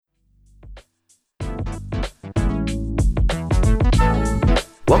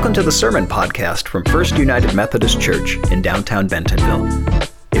Welcome to the Sermon Podcast from First United Methodist Church in downtown Bentonville.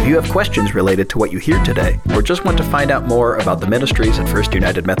 If you have questions related to what you hear today, or just want to find out more about the ministries at First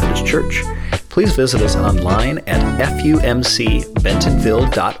United Methodist Church, please visit us online at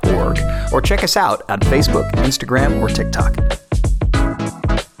fumcbentonville.org or check us out on Facebook, Instagram, or TikTok.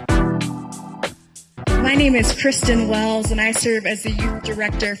 My name is Kristen Wells, and I serve as the youth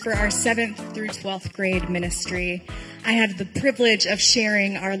director for our 7th through 12th grade ministry. I had the privilege of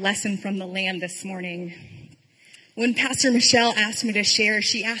sharing our lesson from the Land this morning. When Pastor Michelle asked me to share,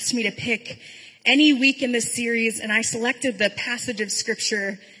 she asked me to pick any week in this series, and I selected the passage of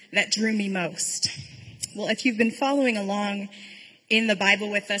scripture that drew me most. Well, if you've been following along in the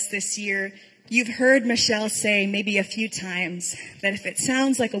Bible with us this year, you've heard Michelle say maybe a few times that if it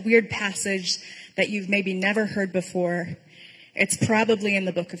sounds like a weird passage that you've maybe never heard before, it's probably in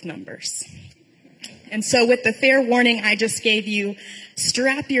the book of Numbers. And so with the fair warning I just gave you,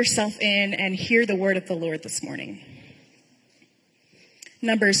 strap yourself in and hear the word of the Lord this morning.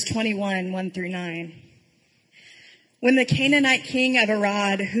 Numbers 21, 1 through 9. When the Canaanite king of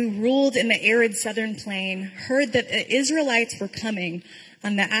Arad, who ruled in the arid southern plain, heard that the Israelites were coming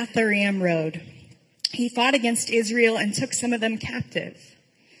on the Atharim road, he fought against Israel and took some of them captive.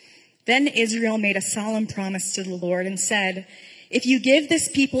 Then Israel made a solemn promise to the Lord and said, "If you give this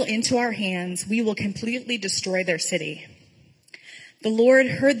people into our hands, we will completely destroy their city." The Lord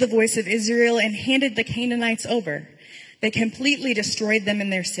heard the voice of Israel and handed the Canaanites over. They completely destroyed them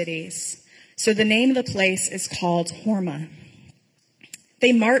in their cities. So the name of the place is called Hormah.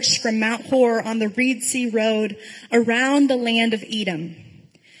 They marched from Mount Hor on the Reed Sea Road around the land of Edom.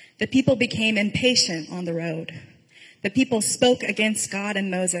 The people became impatient on the road. The people spoke against God and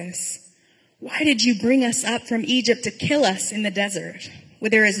Moses. "Why did you bring us up from Egypt to kill us in the desert,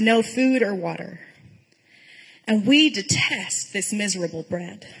 where there is no food or water? And we detest this miserable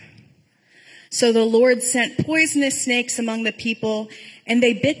bread." So the Lord sent poisonous snakes among the people, and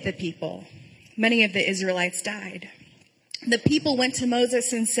they bit the people. Many of the Israelites died. The people went to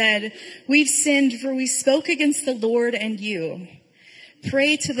Moses and said, "We've sinned, for we spoke against the Lord and you.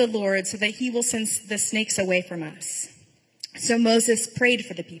 Pray to the Lord so that he will send the snakes away from us." So Moses prayed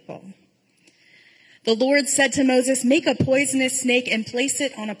for the people. The Lord said to Moses, "Make a poisonous snake and place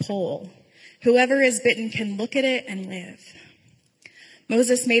it on a pole. Whoever is bitten can look at it and live."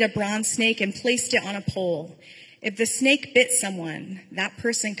 Moses made a bronze snake and placed it on a pole. If the snake bit someone, that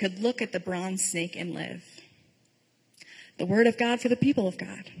person could look at the bronze snake and live. The word of God for the people of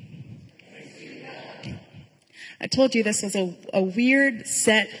God. I told you this was a weird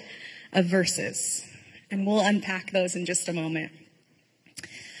set of verses, and we'll unpack those in just a moment.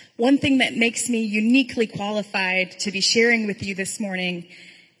 One thing that makes me uniquely qualified to be sharing with you this morning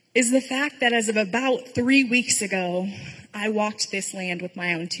is the fact that as of about 3 weeks ago, I walked this land with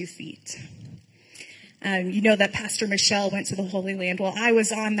my own 2 feet. You know that Pastor Michelle went to the Holy Land. Well, I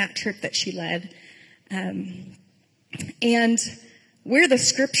was on that trip that she led. And where the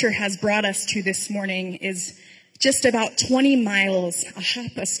scripture has brought us to this morning is just about 20 miles, a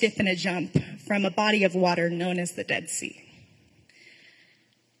hop, a skip, and a jump from a body of water known as the Dead Sea.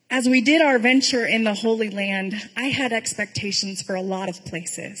 As we did our venture in the Holy Land, I had expectations for a lot of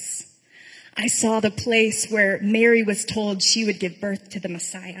places. I saw the place where Mary was told she would give birth to the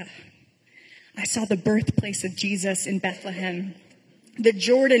Messiah. I saw the birthplace of Jesus in Bethlehem, the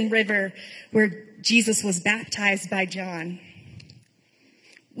Jordan River where Jesus was baptized by John.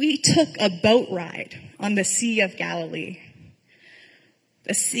 We took a boat ride on the Sea of Galilee,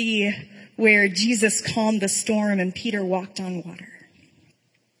 the sea where Jesus calmed the storm and Peter walked on water.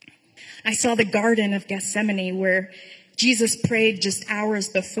 I saw the Garden of Gethsemane where Jesus prayed just hours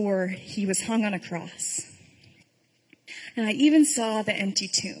before he was hung on a cross. And I even saw the empty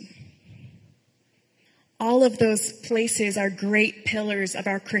tomb. All of those places are great pillars of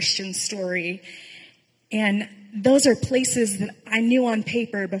our Christian story. And those are places that I knew on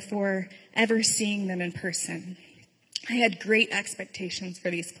paper before ever seeing them in person. I had great expectations for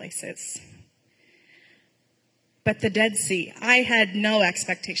these places. But the Dead Sea, I had no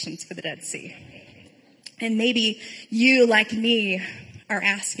expectations for the Dead Sea. And maybe you, like me, are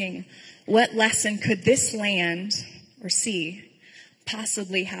asking, what lesson could this land or sea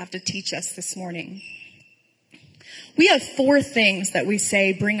possibly have to teach us this morning? We have 4 things that we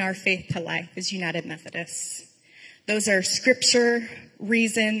say bring our faith to life as United Methodists. Those are scripture,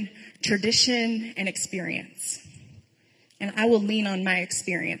 reason, tradition, and experience. And I will lean on my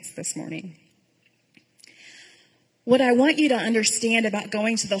experience this morning. What I want you to understand about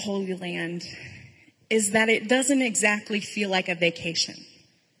going to the Holy Land is that it doesn't exactly feel like a vacation.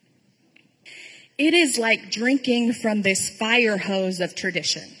 It is like drinking from this fire hose of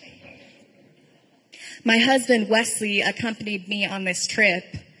tradition. My husband, Wesley, accompanied me on this trip.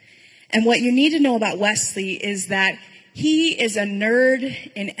 And what you need to know about Wesley is that he is a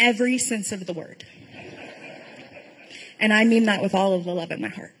nerd in every sense of the word. And I mean that with all of the love in my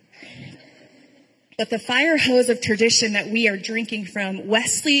heart. But the fire hose of tradition that we are drinking from,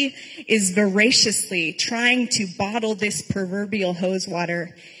 Wesley is voraciously trying to bottle this proverbial hose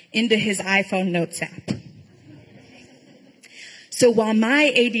water into his iPhone Notes app. So while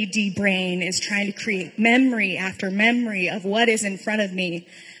my ADD brain is trying to create memory after memory of what is in front of me,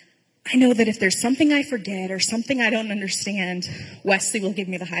 I know that if there's something I forget or something I don't understand, Wesley will give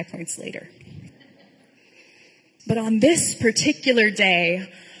me the high points later. But on this particular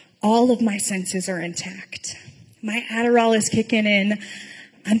day, all of my senses are intact. My Adderall is kicking in.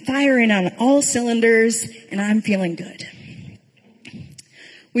 I'm firing on all cylinders, and I'm feeling good.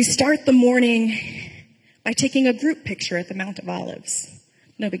 We start the morning by taking a group picture at the Mount of Olives.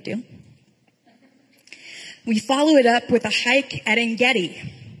 No big deal. We follow it up with a hike at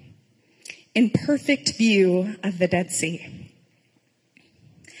En-Gedi, in perfect view of the Dead Sea.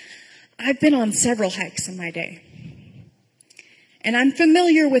 I've been on several hikes in my day, and I'm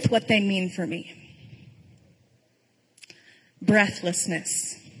familiar with what they mean for me.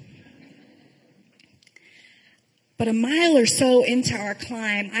 Breathlessness. But a mile or so into our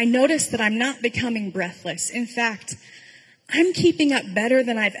climb, I notice that I'm not becoming breathless. In fact, I'm keeping up better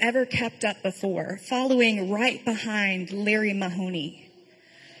than I've ever kept up before, following right behind Larry Mahoney,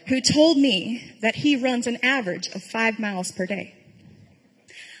 who told me that he runs an average of 5 miles per day.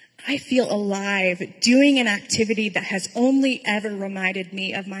 I feel alive doing an activity that has only ever reminded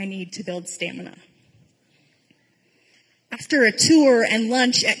me of my need to build stamina. After a tour and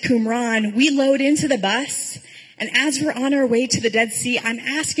lunch at Qumran, we load into the bus, and as we're on our way to the Dead Sea, I'm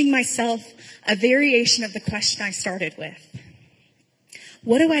asking myself a variation of the question I started with.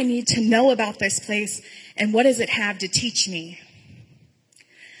 What do I need to know about this place, and what does it have to teach me?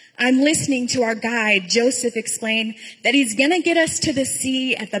 I'm listening to our guide, Joseph, explain that he's going to get us to the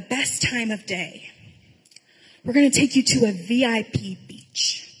sea at the best time of day. We're going to take you to a VIP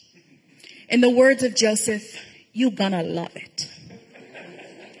beach. In the words of Joseph, you're going to love it.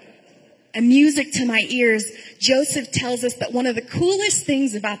 And music to my ears, Joseph tells us that one of the coolest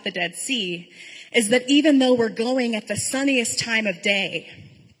things about the Dead Sea is that even though we're going at the sunniest time of day,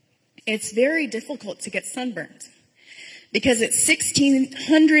 it's very difficult to get sunburned. Because it's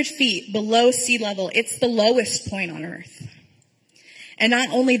 1,600 feet below sea level. It's the lowest point on Earth. And not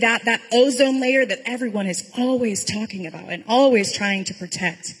only that, that ozone layer that everyone is always talking about and always trying to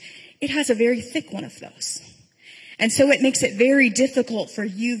protect, it has a very thick one of those. And so it makes it very difficult for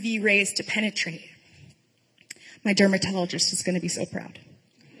UV rays to penetrate. My dermatologist is going to be so proud.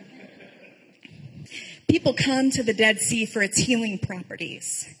 People come to the Dead Sea for its healing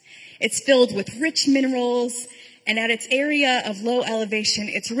properties. It's filled with rich minerals, and at its area of low elevation,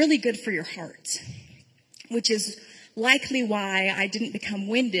 it's really good for your heart, which is likely why I didn't become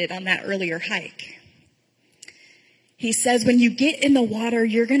winded on that earlier hike. He says when you get in the water,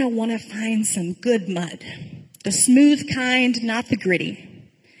 you're going to want to find some good mud, the smooth kind, not the gritty.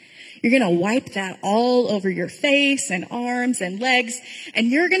 You're going to wipe that all over your face and arms and legs, and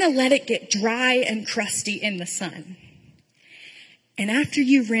you're going to let it get dry and crusty in the sun. And after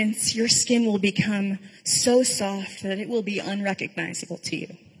you rinse, your skin will become so soft that it will be unrecognizable to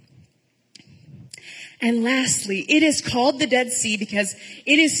you. And lastly, it is called the Dead Sea because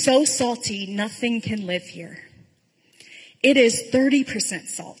it is so salty, nothing can live here. It is 30%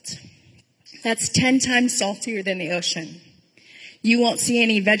 salt. That's 10 times saltier than the ocean. You won't see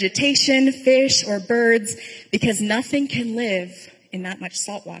any vegetation, fish, or birds because nothing can live in that much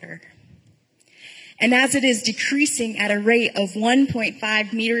salt water. And as it is decreasing at a rate of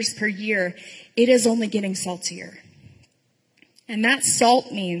 1.5 meters per year, it is only getting saltier. And that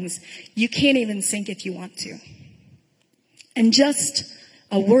salt means you can't even sink if you want to. And just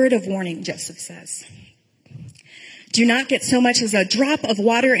a word of warning, Joseph says. Do not get so much as a drop of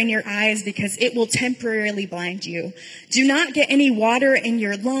water in your eyes because it will temporarily blind you. Do not get any water in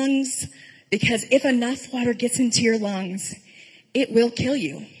your lungs because if enough water gets into your lungs, it will kill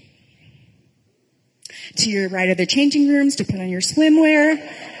you. To your right are the changing rooms to put on your swimwear.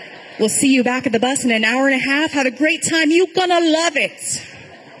 We'll see you back at the bus in an hour and a half. Have a great time. You're gonna love it.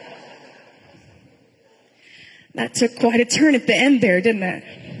 That took quite a turn at the end there, didn't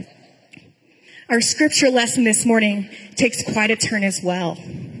it? Our scripture lesson this morning takes quite a turn as well.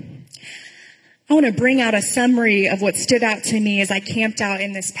 I want to bring out a summary of what stood out to me as I camped out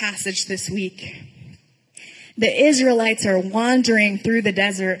in this passage this week. The Israelites are wandering through the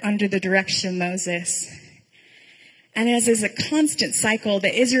desert under the direction of Moses. And as is a constant cycle,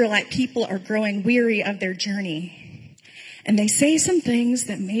 the Israelite people are growing weary of their journey. And they say some things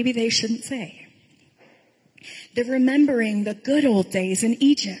that maybe they shouldn't say. They're remembering the good old days in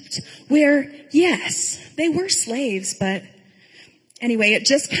Egypt, where, yes, they were slaves, but anyway, it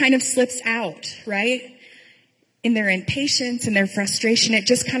just kind of slips out, right? In their impatience and their frustration, it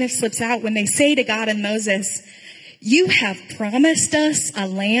just kind of slips out when they say to God and Moses, "You have promised us a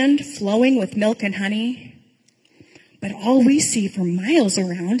land flowing with milk and honey, but all we see for miles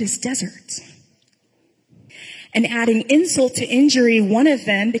around is deserts." And adding insult to injury, one of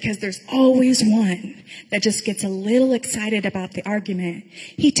them, because there's always one that just gets a little excited about the argument,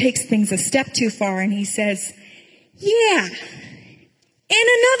 he takes things a step too far and he says, "Yeah, and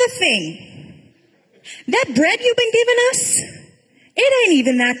another thing, that bread you've been giving us, it ain't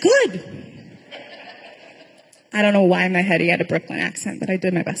even that good." I don't know why in my head he had a Brooklyn accent, but I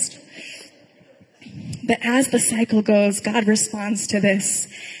did my best. But as the cycle goes, God responds to this,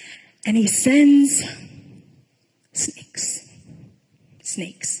 and he sends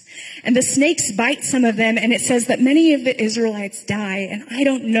snakes. And the snakes bite some of them, and it says that many of the Israelites die. And I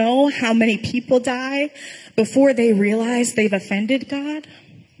don't know how many people die before they realize they've offended God.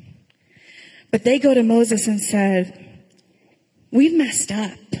 But they go to Moses and said, "We've messed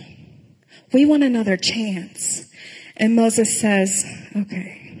up. We want another chance." And Moses says,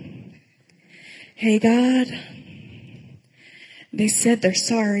 "Okay. Hey, God, they said they're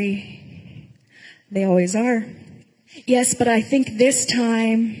sorry. They always are. Yes, but I think this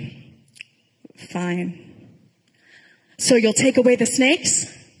time, fine. So you'll take away the snakes?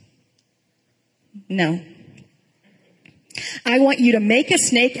 No. I want you to make a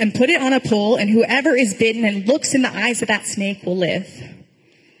snake and put it on a pole, and whoever is bitten and looks in the eyes of that snake will live."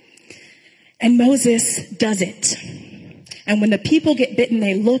 And Moses does it. And when the people get bitten,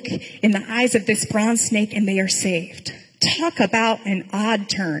 they look in the eyes of this bronze snake and they are saved. Talk about an odd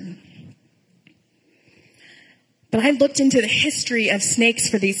turn. But I've looked into the history of snakes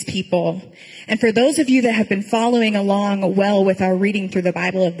for these people. And for those of you that have been following along well with our reading through the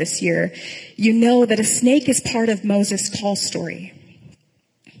Bible of this year, you know that a snake is part of Moses' call story.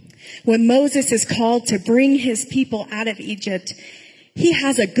 When Moses is called to bring his people out of Egypt, he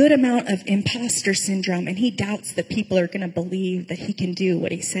has a good amount of imposter syndrome, and he doubts that people are going to believe that he can do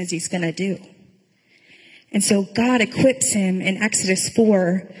what he says he's going to do. And so God equips him in Exodus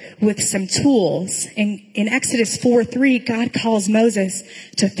 4 with some tools. And in Exodus 4:3, God calls Moses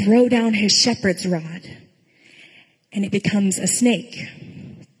to throw down his shepherd's rod. And it becomes a snake.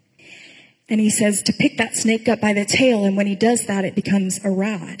 And he says to pick that snake up by the tail, and when he does that, it becomes a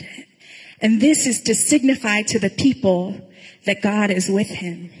rod. And this is to signify to the people that God is with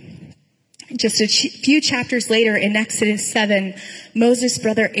him. Just a few chapters later in Exodus 7, Moses'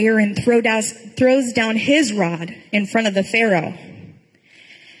 brother Aaron throws down his rod in front of the Pharaoh.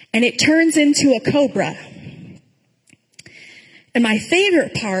 And it turns into a cobra. And my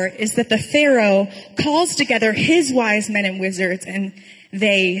favorite part is that the Pharaoh calls together his wise men and wizards, and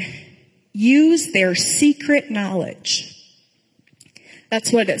they use their secret knowledge.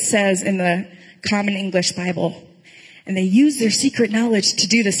 That's what it says in the Common English Bible. And they use their secret knowledge to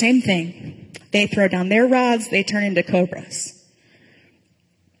do the same thing. They throw down their rods, they turn into cobras.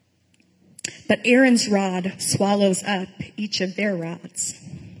 But Aaron's rod swallows up each of their rods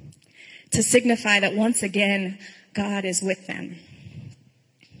to signify that once again, God is with them.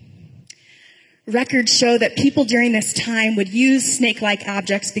 Records show that people during this time would use snake-like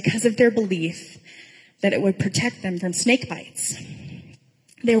objects because of their belief that it would protect them from snake bites.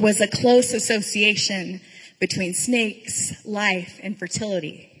 There was a close association between snakes, life, and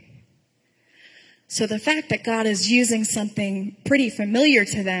fertility. So the fact that God is using something pretty familiar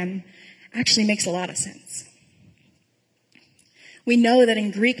to them actually makes a lot of sense. We know that in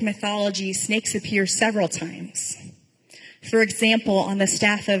Greek mythology, snakes appear several times. For example, on the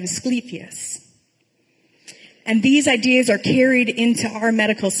staff of Asclepius. And these ideas are carried into our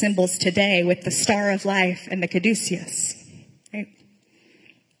medical symbols today with the Star of Life and the caduceus. Right?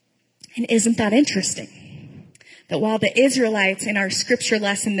 And isn't that interesting? That while the Israelites in our scripture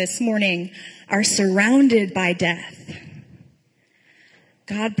lesson this morning are surrounded by death,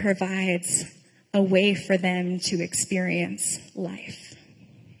 God provides a way for them to experience life.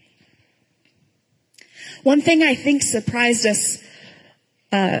 One thing I think surprised us,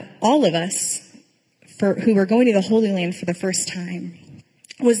 all of us, who were going to the Holy Land for the first time,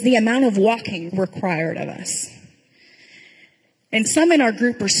 was the amount of walking required of us. And some in our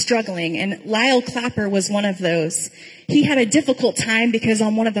group were struggling, and Lyle Clapper was one of those. He had a difficult time because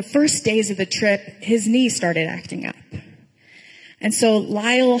on one of the first days of the trip, his knee started acting up. And so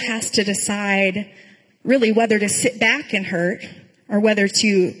Lyle has to decide really whether to sit back and hurt or whether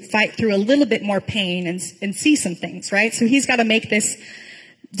to fight through a little bit more pain and see some things, right? So he's got to make this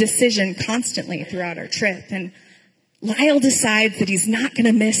decision constantly throughout our trip. And Lyle decides that he's not going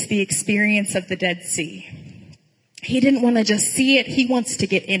to miss the experience of the Dead Sea. He didn't want to just see it. He wants to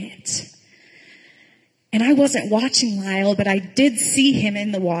get in it. And I wasn't watching Lyle, but I did see him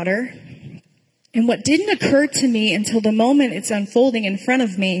in the water. And what didn't occur to me until the moment it's unfolding in front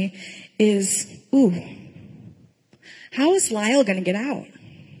of me is, how is Lyle going to get out?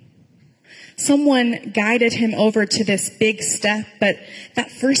 Someone guided him over to this big step, but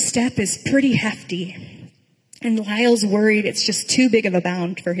that first step is pretty hefty. And Lyle's worried it's just too big of a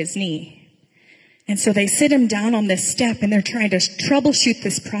bound for his knee. And so they sit him down on this step and they're trying to troubleshoot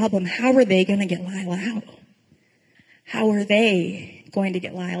this problem. How are they going to get Lyle out? How are they going to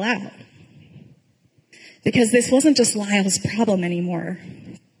get Lyle out? Because this wasn't just Lyle's problem anymore.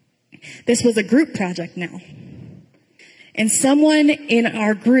 This was a group project now. And someone in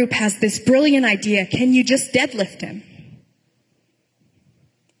our group has this brilliant idea. Can you just deadlift him?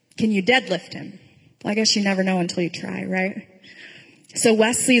 Can you deadlift him? Well, I guess you never know until you try, right? So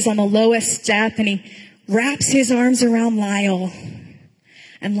Wesley's on the lowest step and he wraps his arms around Lyle.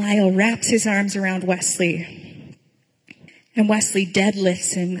 And Lyle wraps his arms around Wesley. And Wesley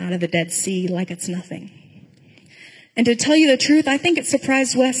deadlifts him out of the Dead Sea like it's nothing. And to tell you the truth, I think it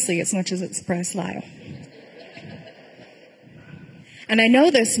surprised Wesley as much as it surprised Lyle. And I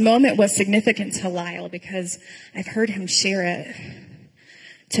know this moment was significant to Lyle because I've heard him share it.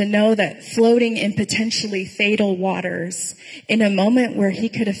 To know that floating in potentially fatal waters, in a moment where he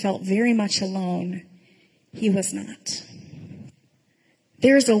could have felt very much alone, he was not.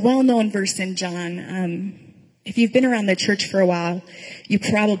 There's a well-known verse in John. If you've been around the church for a while, you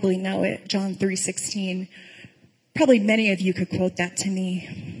probably know it. John 3:16. Probably many of you could quote that to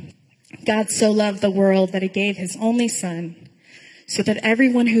me. God so loved the world that he gave his only son so that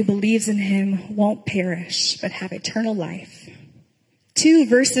everyone who believes in him won't perish but have eternal life. 2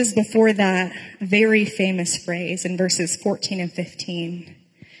 verses before that very famous phrase in verses 14 and 15,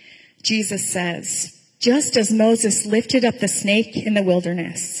 Jesus says, just as Moses lifted up the snake in the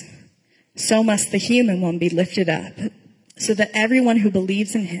wilderness, so must the human one be lifted up so that everyone who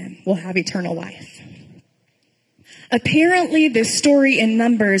believes in him will have eternal life. Apparently, this story in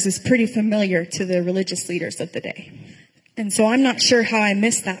Numbers is pretty familiar to the religious leaders of the day. And so I'm not sure how I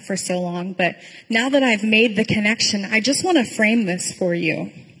missed that for so long, but now that I've made the connection, I just want to frame this for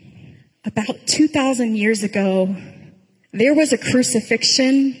you. About 2,000 years ago, there was a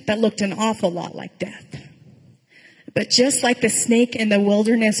crucifixion that looked an awful lot like death. But just like the snake in the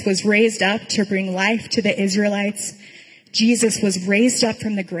wilderness was raised up to bring life to the Israelites, Jesus was raised up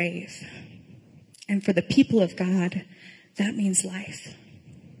from the grave. And for the people of God, that means life.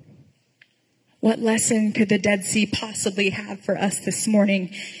 What lesson could the Dead Sea possibly have for us this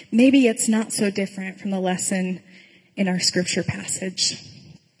morning? Maybe it's not so different from the lesson in our scripture passage.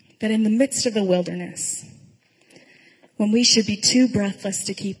 That in the midst of the wilderness, when we should be too breathless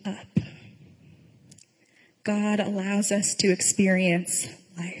to keep up, God allows us to experience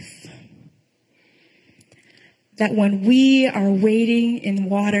life. That when we are wading in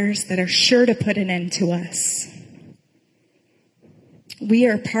waters that are sure to put an end to us, we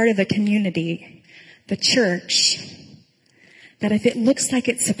are part of a community, the church, that if it looks like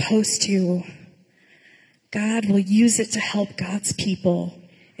it's supposed to, God will use it to help God's people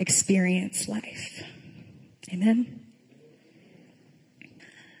experience life. Amen?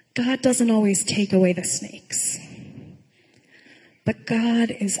 God doesn't always take away the snakes, but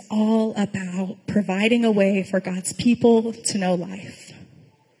God is all about providing a way for God's people to know life.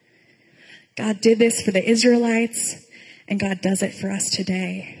 God did this for the Israelites, and God does it for us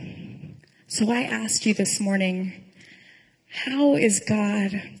today. So I ask you this morning, how is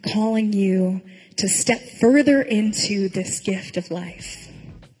God calling you to step further into this gift of life?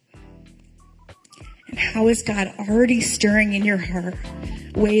 And how is God already stirring in your heart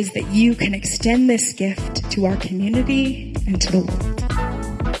ways that you can extend this gift to our community and to the world?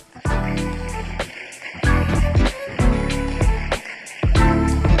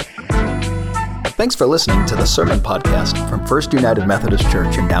 Thanks for listening to the Sermon Podcast from First United Methodist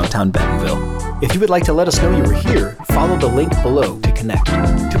Church in downtown Bentonville. If you would like to let us know you were here, follow the link below to connect.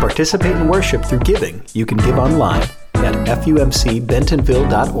 To participate in worship through giving, you can give online at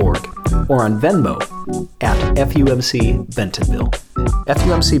fumcbentonville.org or on Venmo at FUMC Bentonville.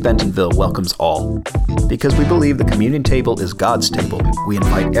 FUMC Bentonville welcomes all. Because we believe the communion table is God's table, we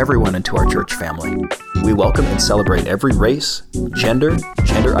invite everyone into our church family. We welcome and celebrate every race, gender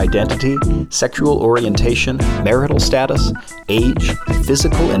identity, sexual orientation, marital status, age,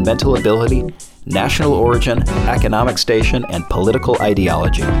 physical and mental ability, national origin, economic station, and political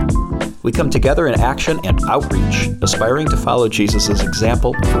ideology. We come together in action and outreach, aspiring to follow Jesus'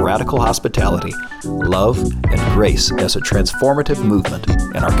 example of radical hospitality, love, and grace as a transformative movement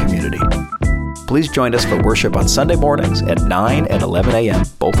in our community. Please join us for worship on Sunday mornings at 9 and 11 a.m.,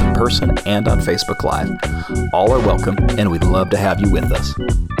 both in person and on Facebook Live. All are welcome, and we'd love to have you with us.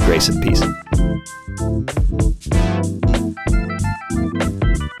 Grace and peace.